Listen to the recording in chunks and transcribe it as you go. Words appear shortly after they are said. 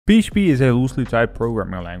PHP is a loosely typed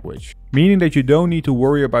programming language, meaning that you don't need to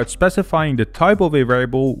worry about specifying the type of a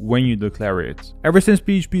variable when you declare it. Ever since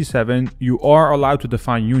PHP 7, you are allowed to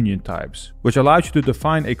define union types, which allows you to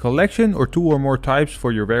define a collection or two or more types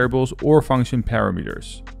for your variables or function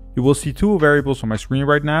parameters. You will see two variables on my screen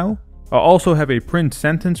right now. I also have a print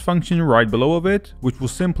sentence function right below of it, which will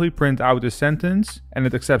simply print out a sentence, and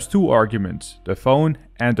it accepts two arguments, the phone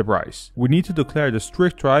and the price. We need to declare the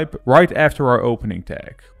strict type right after our opening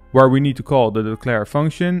tag, where we need to call the declare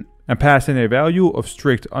function and pass in a value of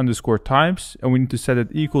strict underscore types, and we need to set it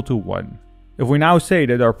equal to 1. If we now say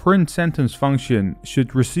that our print sentence function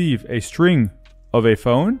should receive a string of a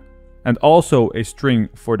phone and also a string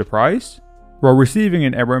for the price, we're receiving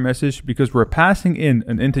an error message because we're passing in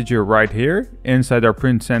an integer right here inside our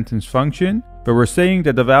print sentence function, but we're saying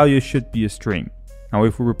that the value should be a string. Now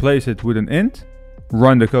if we replace it with an int,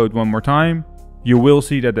 run the code one more time, you will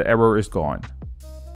see that the error is gone.